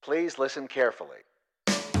Please listen carefully.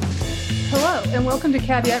 Hello, and welcome to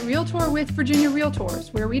Caveat Realtor with Virginia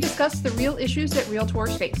Realtors, where we discuss the real issues that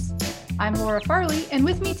realtors face. I'm Laura Farley, and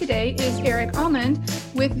with me today is Eric Almond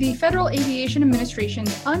with the Federal Aviation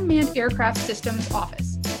Administration's Unmanned Aircraft Systems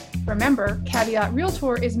Office. Remember, Caveat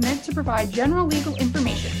Realtor is meant to provide general legal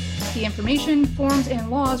information. The information, forms, and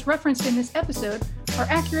laws referenced in this episode are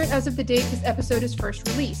accurate as of the date this episode is first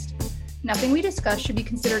released. Nothing we discuss should be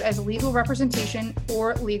considered as legal representation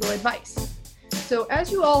or legal advice. So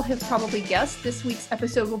as you all have probably guessed, this week's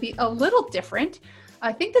episode will be a little different.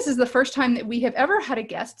 I think this is the first time that we have ever had a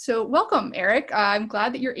guest. So welcome, Eric. I'm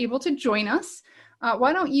glad that you're able to join us.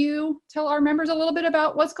 Why don't you tell our members a little bit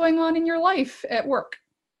about what's going on in your life at work?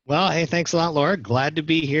 Well, hey, thanks a lot, Laura. Glad to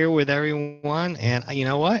be here with everyone. And you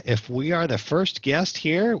know what? If we are the first guest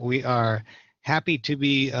here, we are happy to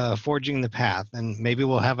be forging the path. And maybe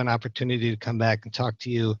we'll have an opportunity to come back and talk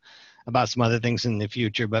to you about some other things in the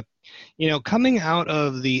future. But, you know, coming out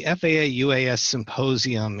of the FAA UAS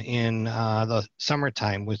symposium in the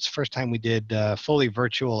summertime, which was the first time we did a fully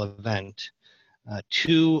virtual event,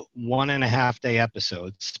 2 1.5-day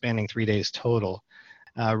episodes spanning 3 days total,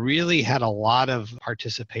 really had a lot of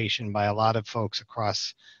participation by a lot of folks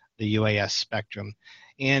across the UAS spectrum.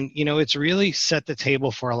 And, you know, it's really set the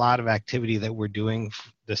table for a lot of activity that we're doing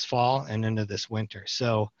this fall and into this winter.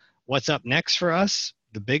 So what's up next for us?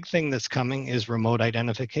 The big thing that's coming is remote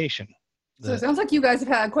identification. So it sounds like you guys have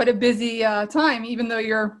had quite a busy time, even though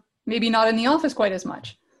you're maybe not in the office quite as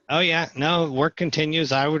much. Oh, yeah. No, work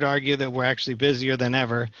continues. I would argue that we're actually busier than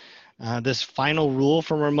ever. This final rule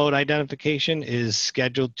for remote identification is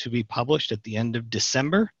scheduled to be published at the end of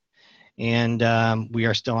December, and we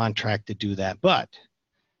are still on track to do that. But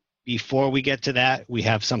before we get to that, we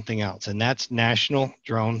have something else, and that's National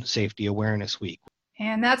Drone Safety Awareness Week.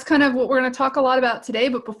 And that's kind of what we're going to talk a lot about today.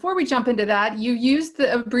 But before we jump into that, you used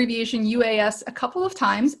the abbreviation UAS a couple of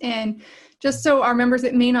times. And just so our members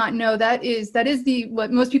that may not know, that is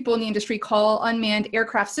what most people in the industry call unmanned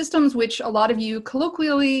aircraft systems, which a lot of you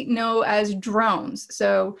colloquially know as drones.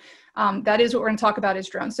 So that is what we're going to talk about is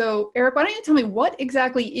drones. So Eric, why don't you tell me what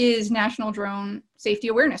exactly is National Drone Safety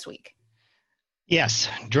Awareness Week? Yes,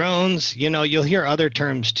 drones, you know, you'll hear other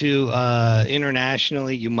terms too.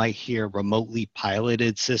 Internationally, you might hear remotely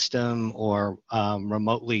piloted system or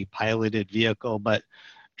remotely piloted vehicle, but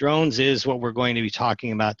drones is what we're going to be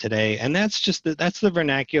talking about today. And that's just that's the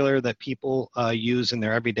vernacular that people use in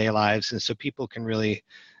their everyday lives. And so people can really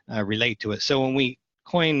relate to it. So when we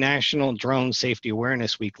coined National Drone Safety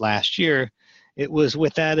Awareness Week last year, it was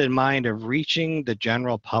with that in mind of reaching the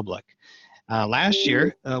general public. Last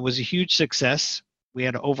year was a huge success. We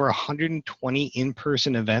had over 120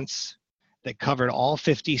 in-person events that covered all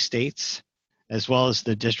 50 states, as well as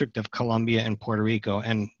the District of Columbia and Puerto Rico.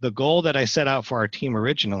 And the goal that I set out for our team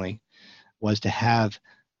originally was to have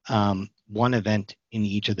one event in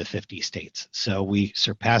each of the 50 states. So we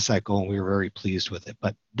surpassed that goal, and we were very pleased with it.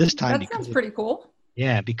 But this time, that sounds pretty cool.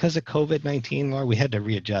 Yeah, because of COVID-19, Laura, we had to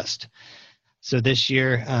readjust. So this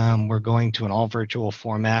year, we're going to an all-virtual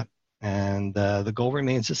format. And the goal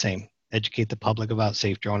remains the same: educate the public about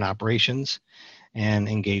safe drone operations and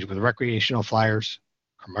engage with recreational flyers,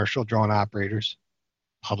 commercial drone operators,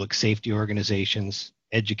 public safety organizations,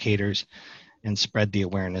 educators, and spread the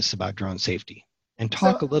awareness about drone safety. And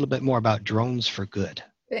talk a little bit more about drones for good.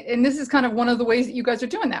 And this is kind of one of the ways that you guys are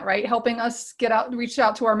doing that, right? Helping us reach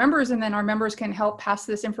out to our members, and then our members can help pass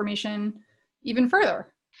this information even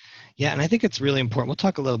further. Yeah, and I think it's really important. We'll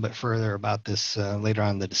talk a little bit further about this later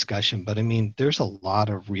on in the discussion, but I mean, there's a lot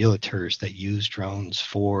of realtors that use drones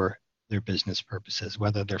for their business purposes,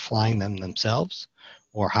 whether they're flying them themselves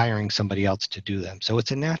or hiring somebody else to do them. So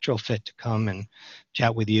it's a natural fit to come and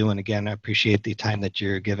chat with you. And again, I appreciate the time that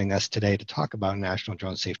you're giving us today to talk about National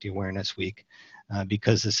Drone Safety Awareness Week,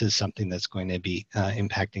 because this is something that's going to be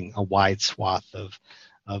impacting a wide swath of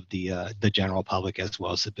the general public as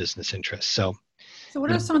well as the business interests. So what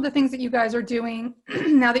are some of the things that you guys are doing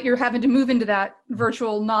now that you're having to move into that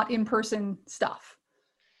virtual, not in-person stuff?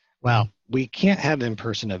 Well, we can't have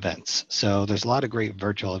in-person events. So there's a lot of great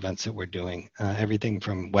virtual events that we're doing. Everything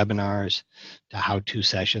from webinars to how-to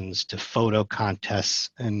sessions to photo contests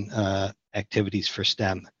and activities for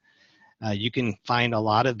STEM. You can find a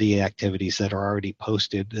lot of the activities that are already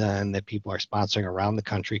posted and that people are sponsoring around the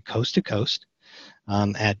country, coast to coast,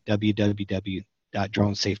 at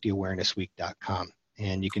www.dronesafetyawarenessweek.com.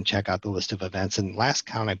 And you can check out the list of events. And last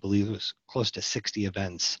count, I believe it was close to 60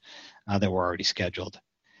 events that were already scheduled.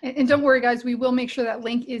 And don't worry, guys, we will make sure that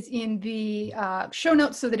link is in the show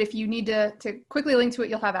notes so that if you need to quickly link to it,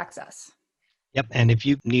 you'll have access. Yep. And if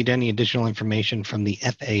you need any additional information from the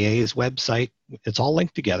FAA's website, it's all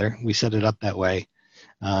linked together. We set it up that way.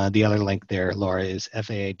 The other link there, Laura, is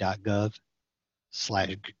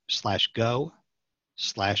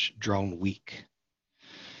faa.gov/go/drone week.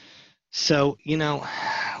 So,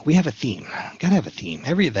 we have a theme. Got to have a theme.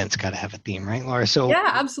 Every event's got to have a theme, right, Laura? So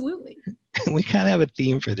Yeah, absolutely. we got to have a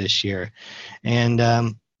theme for this year. And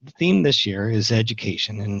the theme this year is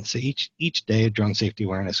education. And so each day of Drone Safety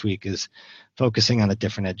Awareness Week is focusing on a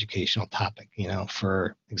different educational topic.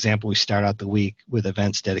 For example, we start out the week with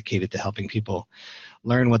events dedicated to helping people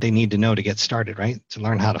learn what they need to know to get started, right? To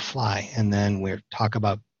learn how to fly. And then we talk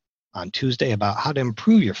about on Tuesday about how to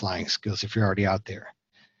improve your flying skills if you're already out there.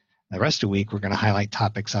 The rest of the week, we're going to highlight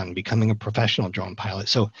topics on becoming a professional drone pilot.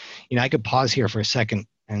 So, I could pause here for a second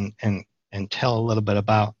and tell a little bit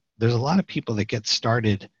about, there's a lot of people that get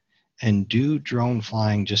started and do drone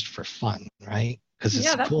flying just for fun, right? Because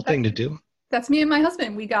it's a cool thing to do. That's me and my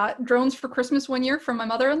husband. We got drones for Christmas one year from my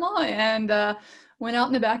mother-in-law and went out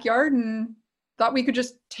in the backyard and thought we could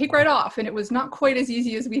just take right off. And it was not quite as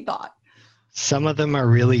easy as we thought. Some of them are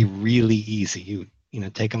really, really easy. You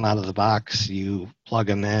take them out of the box, you plug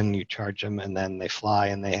them in, you charge them, and then they fly,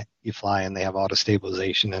 and you fly, and they have auto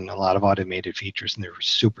stabilization and a lot of automated features, and they're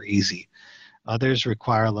super easy. Others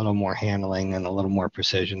require a little more handling and a little more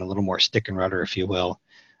precision, a little more stick and rudder, if you will.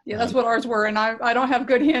 Yeah, that's what ours were, and I don't have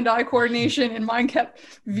good hand-eye coordination, and mine kept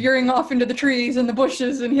veering off into the trees and the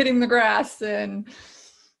bushes and hitting the grass. And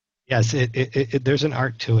yes, there's an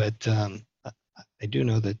art to it. I do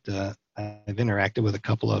know that I've interacted with a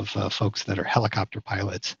couple of folks that are helicopter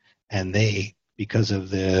pilots, and they, because of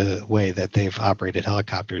the way that they've operated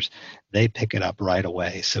helicopters, they pick it up right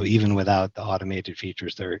away. So even without the automated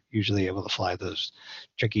features, they're usually able to fly those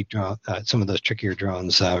some of those trickier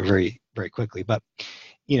drones very, very quickly. But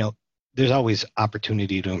there's always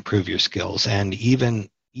opportunity to improve your skills, and even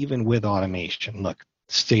with automation, look,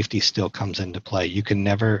 safety still comes into play. You can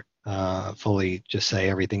never fully just say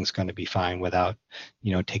everything's going to be fine without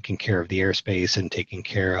taking care of the airspace and taking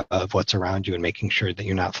care of what's around you and making sure that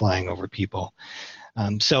you're not flying over people.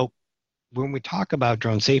 So when we talk about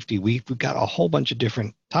drone safety, we've got a whole bunch of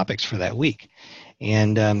different topics for that week.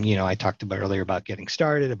 And I talked about earlier about getting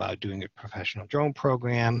started, about doing a professional drone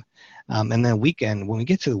program, and then weekend. When we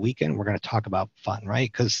get to the weekend, we're going to talk about fun,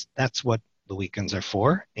 right? Because that's what the weekends are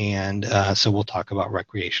for. And so we'll talk about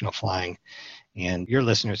recreational flying. And your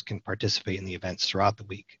listeners can participate in the events throughout the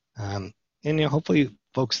week. And hopefully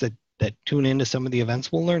folks that tune into some of the events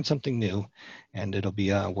will learn something new, and it'll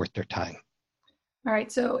be worth their time. All right.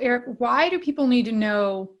 So Eric, why do people need to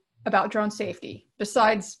know about drone safety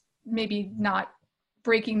besides maybe not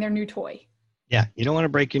breaking their new toy? Yeah, you don't want to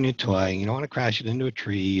break your new toy. You don't want to crash it into a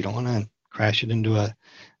tree. You don't want to crash it into a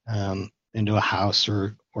house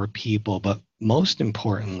or people. But most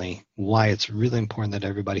importantly, why it's really important that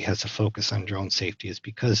everybody has a focus on drone safety is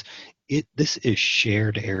because this is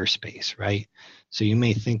shared airspace, right? So you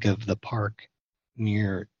may think of the park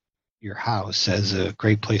near your house as a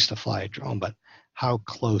great place to fly a drone, but how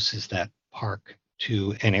close is that park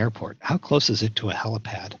to an airport? How close is it to a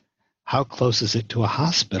helipad? How close is it to a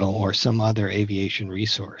hospital or some other aviation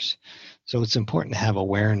resource? So it's important to have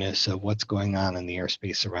awareness of what's going on in the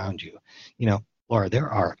airspace around you. Laura, there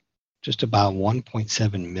are just about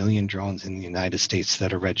 1.7 million drones in the United States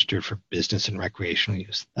that are registered for business and recreational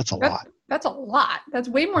use. That's a lot. That's a lot. That's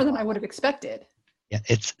way more than I would have expected. Yeah,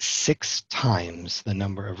 it's 6 times the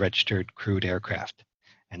number of registered crewed aircraft.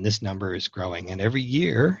 And this number is growing. And every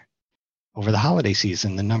year, over the holiday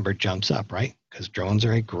season, the number jumps up, right? Because drones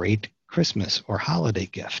are a great Christmas or holiday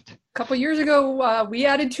gift. A couple years ago, we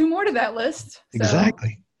added 2 more to that list. So.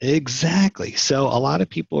 Exactly. So a lot of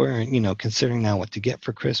people are, considering now what to get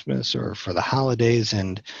for Christmas or for the holidays,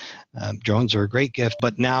 and drones are a great gift.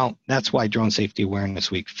 But now that's why Drone Safety Awareness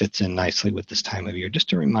Week fits in nicely with this time of year, just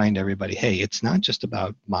to remind everybody, hey, it's not just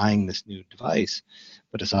about buying this new device,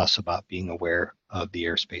 but it's also about being aware of the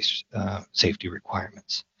airspace safety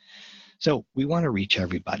requirements. So we want to reach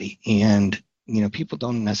everybody, and people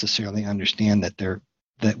don't necessarily understand that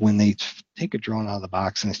when they take a drone out of the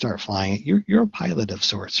box and they start flying it, you're a pilot of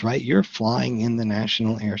sorts, right? You're flying in the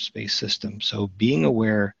national airspace system. So being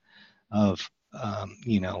aware of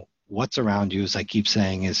what's around you, as I keep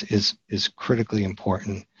saying, is critically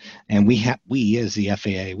important. And we as the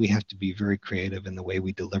FAA, we have to be very creative in the way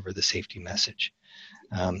we deliver the safety message.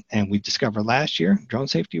 And we discovered last year, Drone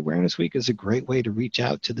Safety Awareness Week is a great way to reach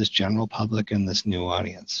out to this general public and this new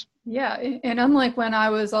audience. Yeah, and unlike when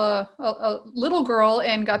I was a little girl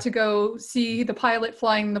and got to go see the pilot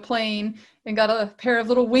flying the plane and got a pair of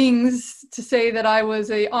little wings to say that I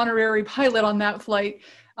was an honorary pilot on that flight,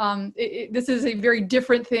 This is a very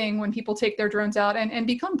different thing when people take their drones out and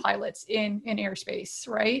become pilots in airspace,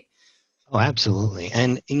 right? Oh, absolutely.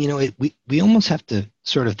 And we almost have to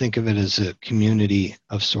sort of think of it as a community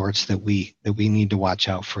of sorts that we need to watch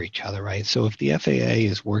out for each other, right? So if the FAA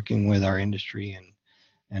is working with our industry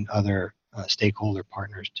and other stakeholder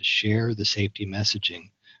partners to share the safety messaging,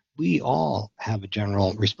 we all have a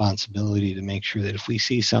general responsibility to make sure that if we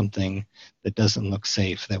see something that doesn't look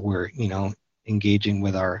safe, that we're, engaging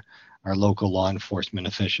with our local law enforcement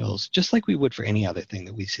officials, just like we would for any other thing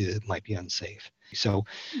that we see that might be unsafe. So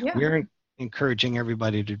Yeah. we're encouraging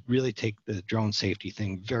everybody to really take the drone safety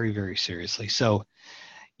thing very, very seriously. So,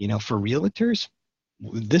 for realtors,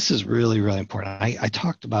 this is really, really important. I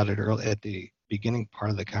talked about it early at the beginning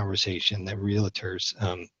part of the conversation that realtors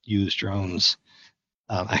use drones.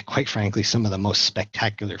 Quite frankly, some of the most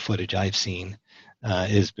spectacular footage I've seen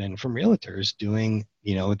has been from realtors doing,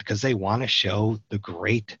 because they want to show the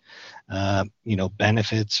great,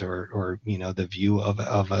 benefits or the view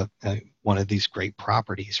of one of these great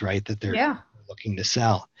properties, right, that they're looking to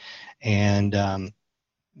sell. And, and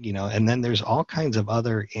then there's all kinds of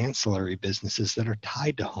other ancillary businesses that are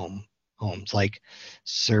tied to homes, like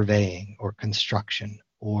surveying or construction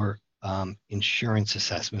or insurance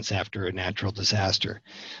assessments after a natural disaster.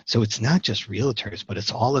 So it's not just realtors, but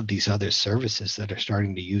it's all of these other services that are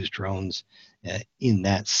starting to use drones in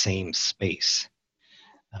that same space.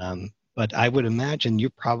 But I would imagine you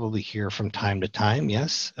probably hear from time to time,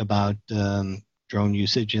 yes, about drone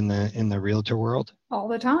usage in the realtor world. All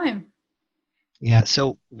the time. Yeah.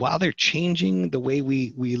 So while they're changing the way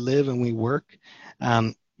we live and we work,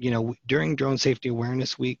 during Drone Safety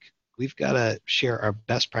Awareness Week, we've got to share our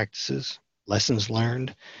best practices, lessons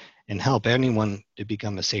learned, and help anyone to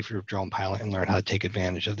become a safer drone pilot and learn how to take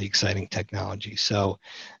advantage of the exciting technology. So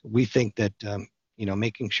we think that,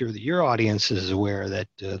 making sure that your audience is aware that,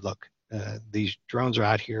 these drones are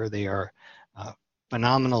out here. They are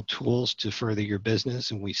phenomenal tools to further your business,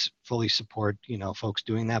 and we fully support, folks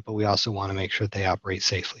doing that, but we also want to make sure that they operate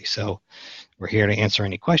safely. So we're here to answer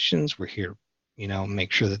any questions. We're here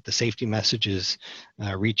make sure that the safety message is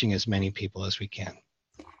reaching as many people as we can.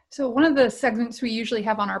 So one of the segments we usually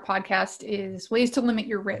have on our podcast is ways to limit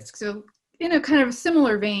your risk. So in a kind of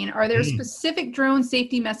similar vein, are there specific drone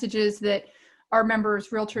safety messages that our members,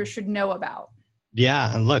 realtors, should know about?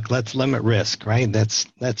 Yeah, and look, let's limit risk, right?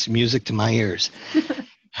 That's music to my ears.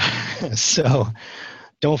 So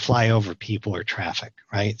don't fly over people or traffic,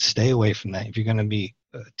 right? Stay away from that. If you're going to be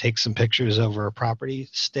take some pictures over a property,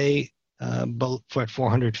 stay at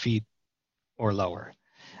 400 feet or lower.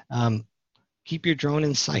 Keep your drone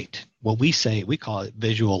in sight. What we call it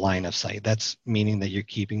visual line of sight. That's meaning that you're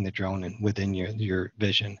keeping the drone within your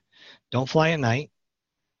vision. Don't fly at night,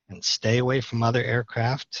 and stay away from other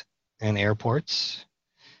aircraft and airports.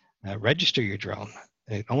 Register your drone.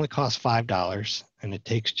 It only costs $5, and it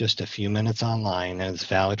takes just a few minutes online, and it's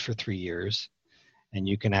valid for 3 years. And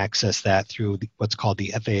you can access that through what's called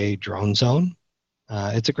the FAA Drone Zone.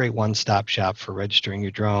 It's a great one-stop shop for registering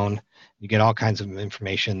your drone. You get all kinds of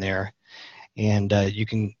information there. And you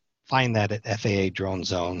can find that at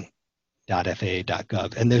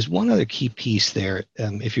faadronezone.faa.gov. And there's one other key piece there.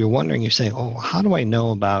 If you're wondering, you're saying, oh, how do I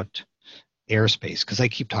know about airspace? Because I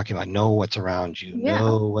keep talking about know what's around you,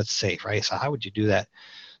 know what's safe, right? So how would you do that?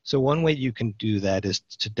 So one way you can do that is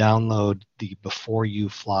to download the Before You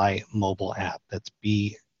Fly mobile app. That's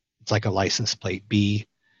it's like a license plate, B,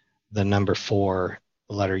 the number 4,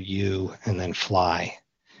 the letter U, and then fly.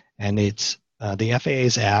 And it's the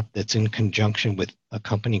FAA's app that's in conjunction with a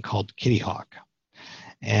company called Kitty Hawk.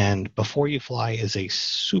 And Before You Fly is a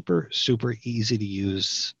super, super easy to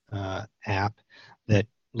use app that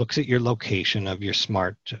looks at your location of your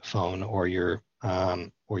smartphone or your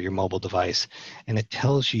mobile device, and it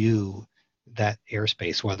tells you that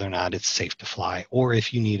airspace, whether or not it's safe to fly, or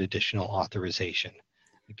if you need additional authorization.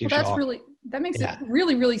 It gives that makes it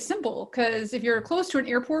really, really simple, because if you're close to an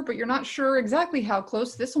airport, but you're not sure exactly how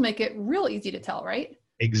close, this will make it real easy to tell, right?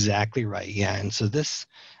 Exactly right. Yeah. And so this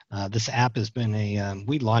app has been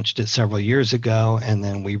we launched it several years ago, and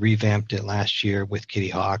then we revamped it last year with Kitty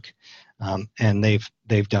Hawk. And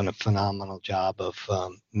they've done a phenomenal job of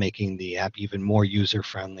making the app even more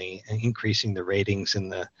user-friendly and increasing the ratings in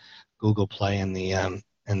the Google Play and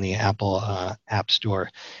the Apple App Store.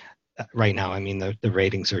 Right now, I mean, the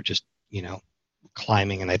ratings are just,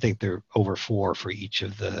 climbing, and I think they're over 4 for each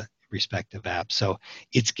of the respective apps. So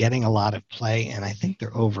it's getting a lot of play, and I think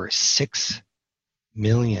they're over 6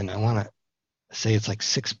 million. I want to say it's like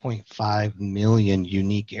 6.5 million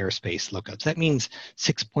unique airspace lookups. That means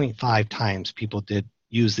 6.5 times people did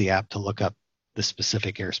use the app to look up the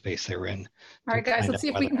specific airspace they're in. All right, guys, let's see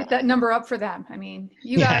if we can get that that number up for them. I mean,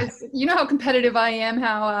 you Yeah. guys, you know how competitive I am,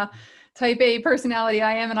 how type A personality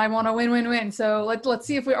I am, and I want to win, win, win. So let's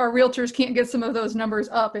see if our realtors can't get some of those numbers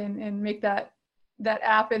up and make that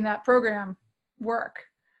app and that program work.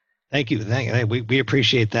 Thank you. We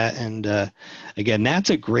appreciate that. And again,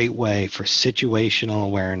 that's a great way for situational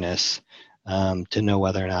awareness to know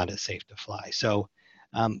whether or not it's safe to fly. So,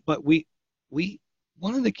 but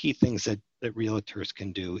one of the key things that realtors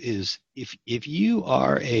can do is if you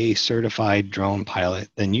are a certified drone pilot,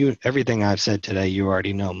 then everything I've said today, you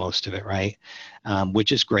already know most of it, right?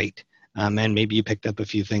 Which is great. And maybe you picked up a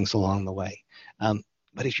few things along the way.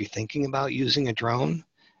 But if you're thinking about using a drone,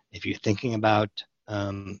 if you're thinking about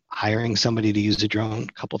hiring somebody to use a drone,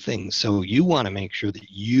 a couple things. So you want to make sure that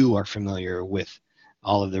you are familiar with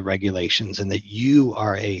all of the regulations and that you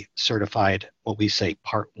are a certified, what we say,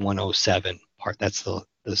 Part 107. That's the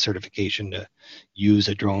certification to use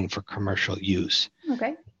a drone for commercial use.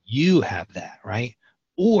 Okay. You have that, right?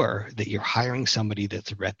 Or that you're hiring somebody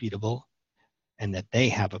that's reputable and that they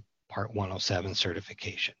have a Part 107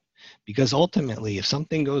 certification. Because ultimately, if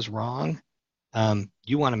something goes wrong,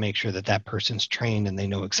 you want to make sure that that person's trained and they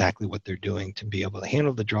know exactly what they're doing to be able to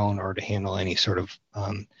handle the drone or to handle any sort of,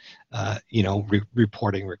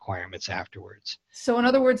 reporting requirements afterwards. So in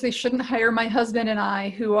other words, they shouldn't hire my husband and I,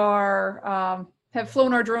 who are have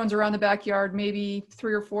flown our drones around the backyard maybe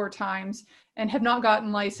 3 or 4 times and have not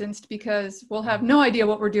gotten licensed, because we'll have no idea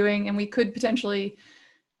what we're doing and we could potentially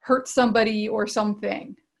hurt somebody or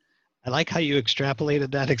something. I like how you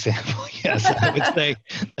extrapolated that example. Yes, I would say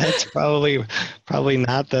that's probably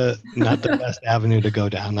not the best avenue to go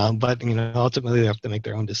down. But ultimately they have to make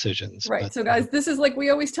their own decisions. Right. But, so guys, this is like we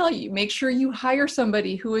always tell you: make sure you hire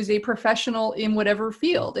somebody who is a professional in whatever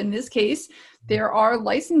field. In this case, there are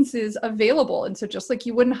licenses available, and so just like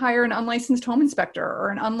you wouldn't hire an unlicensed home inspector or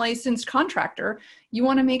an unlicensed contractor, you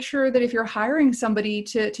want to make sure that if you're hiring somebody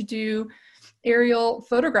to do aerial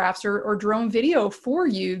photographs or drone video for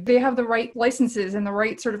you, they have the right licenses and the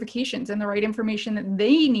right certifications and the right information that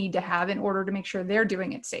they need to have in order to make sure they're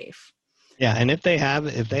doing it safe. Yeah, and if they have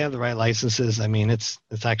the right licenses, I mean, it's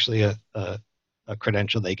actually a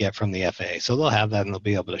credential they get from the FAA. So they'll have that and they'll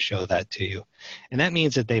be able to show that to you. And that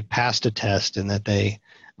means that they've passed a test and that they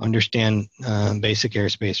understand basic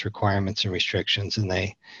airspace requirements and restrictions, and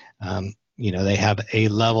they have a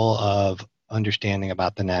level of understanding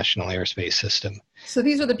about the national airspace system. So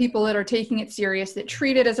these are the people that are taking it serious, that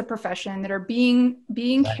treat it as a profession, that are being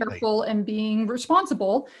Exactly. careful and being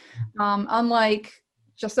responsible, unlike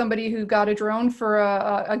just somebody who got a drone for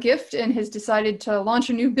a gift and has decided to launch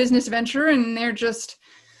a new business venture, and they're just,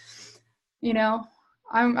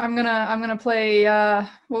 I'm gonna play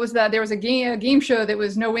what was that? There was a game show that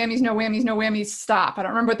was no whammies, no whammies, no whammies, stop. I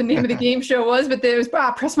don't remember what the name of the game show was, but there was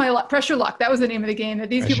press your luck. That was the name of the game, that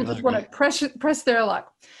these people just want to press their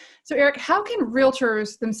luck. So Eric, how can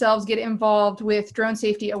realtors themselves get involved with Drone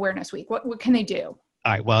Safety Awareness Week? What can they do?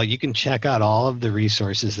 All right, well, you can check out all of the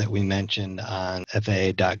resources that we mentioned on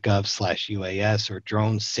faa.gov/UAS or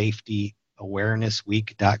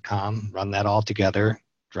dronesafetyawarenessweek.com. Run that all together,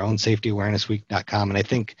 dronesafetyawarenessweek.com. And I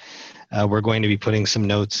think we're going to be putting some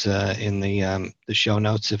notes in the show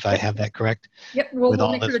notes, if I have that correct. Yep,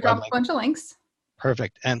 we'll make sure to drop a bunch of links.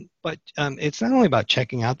 Perfect. But it's not only about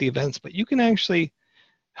checking out the events, but you can actually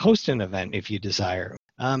host an event if you desire.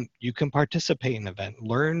 You can participate in an event,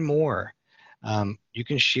 learn more. You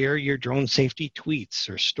can share your drone safety tweets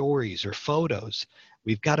or stories or photos.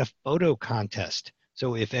 We've got a photo contest.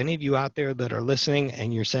 So if any of you out there that are listening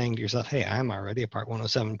and you're saying to yourself, hey, I'm already a Part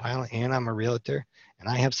 107 pilot and I'm a realtor and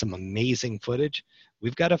I have some amazing footage,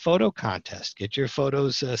 we've got a photo contest. Get your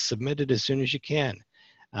photos submitted as soon as you can.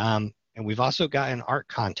 And we've also got an art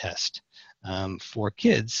contest for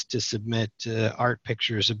kids to submit art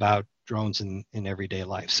pictures about drones in everyday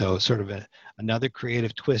life. So sort of another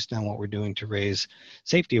creative twist on what we're doing to raise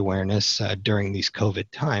safety awareness during these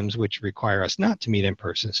COVID times, which require us not to meet in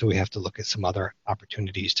person. So we have to look at some other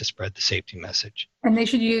opportunities to spread the safety message. And they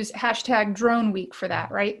should use #Drone Week for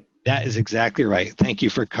that, right? That is exactly right. Thank you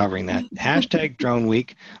for covering that. #Drone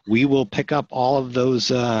Week. We will pick up all of those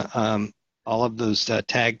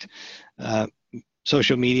tagged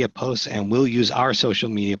social media posts, and we'll use our social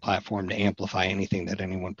media platform to amplify anything that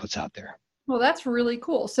anyone puts out there. Well, that's really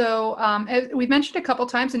cool. So as we've mentioned a couple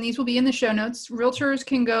times, and these will be in the show notes, realtors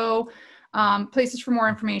can go places for more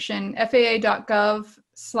information,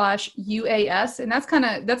 faa.gov/UAS. And that's going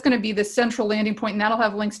to be the central landing point, and that'll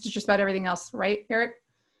have links to just about everything else, right, Eric?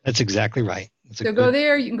 That's exactly right. So go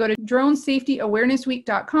there. You can go to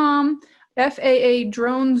dronesafetyawarenessweek.com, FAA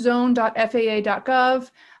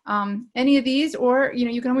dronezone.faa.gov. Any of these, or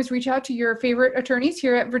you can always reach out to your favorite attorneys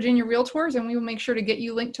here at Virginia Realtors, and we will make sure to get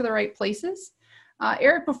you linked to the right places.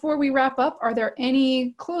 Eric, before we wrap up, are there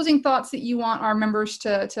any closing thoughts that you want our members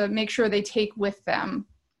to make sure they take with them?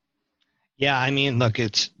 Yeah, I mean, look,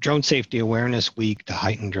 it's Drone Safety Awareness Week to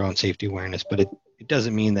heighten drone safety awareness, but it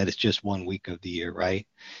doesn't mean that it's just 1 week of the year, right?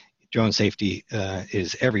 Drone safety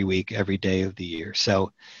is every week, every day of the year.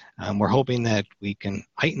 So we're hoping that we can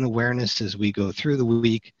heighten awareness as we go through the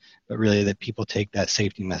week, but really that people take that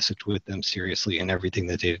safety message with them seriously in everything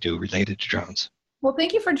that they do related to drones. Well,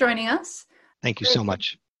 thank you for joining us. Thank you so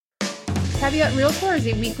much. Caveat Realtor is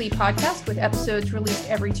a weekly podcast with episodes released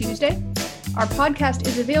every Tuesday. Our podcast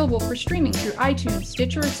is available for streaming through iTunes,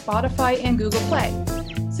 Stitcher, Spotify, and Google Play.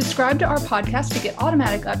 Subscribe to our podcast to get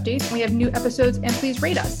automatic updates when we have new episodes, and please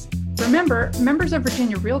rate us. Remember, members of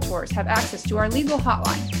Virginia Realtors have access to our legal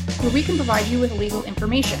hotline, where we can provide you with legal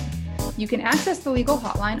information. You can access the legal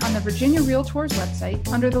hotline on the Virginia Realtors website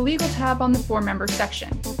under the Legal tab on the For Members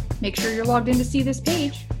section. Make sure you're logged in to see this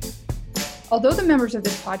page. Although the members of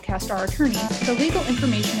this podcast are attorneys, the legal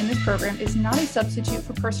information in this program is not a substitute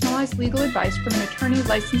for personalized legal advice from an attorney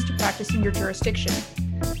licensed to practice in your jurisdiction.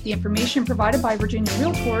 The information provided by Virginia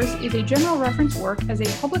Realtors is a general reference work as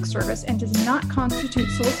a public service and does not constitute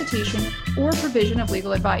solicitation or provision of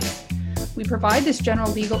legal advice. We provide this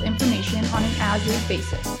general legal information on an as-is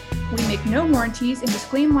basis. We make no warranties and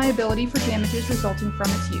disclaim liability for damages resulting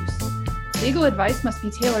from its use. Legal advice must be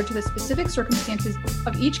tailored to the specific circumstances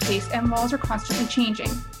of each case, and laws are constantly changing.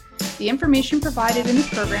 The information provided in this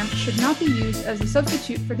program should not be used as a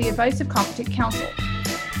substitute for the advice of competent counsel.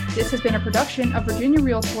 This has been a production of Virginia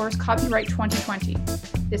Realtors, copyright 2020.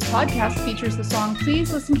 This podcast features the song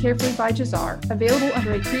Please Listen Carefully by Jahzzar, available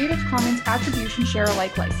under a Creative Commons Attribution Share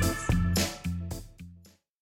Alike license.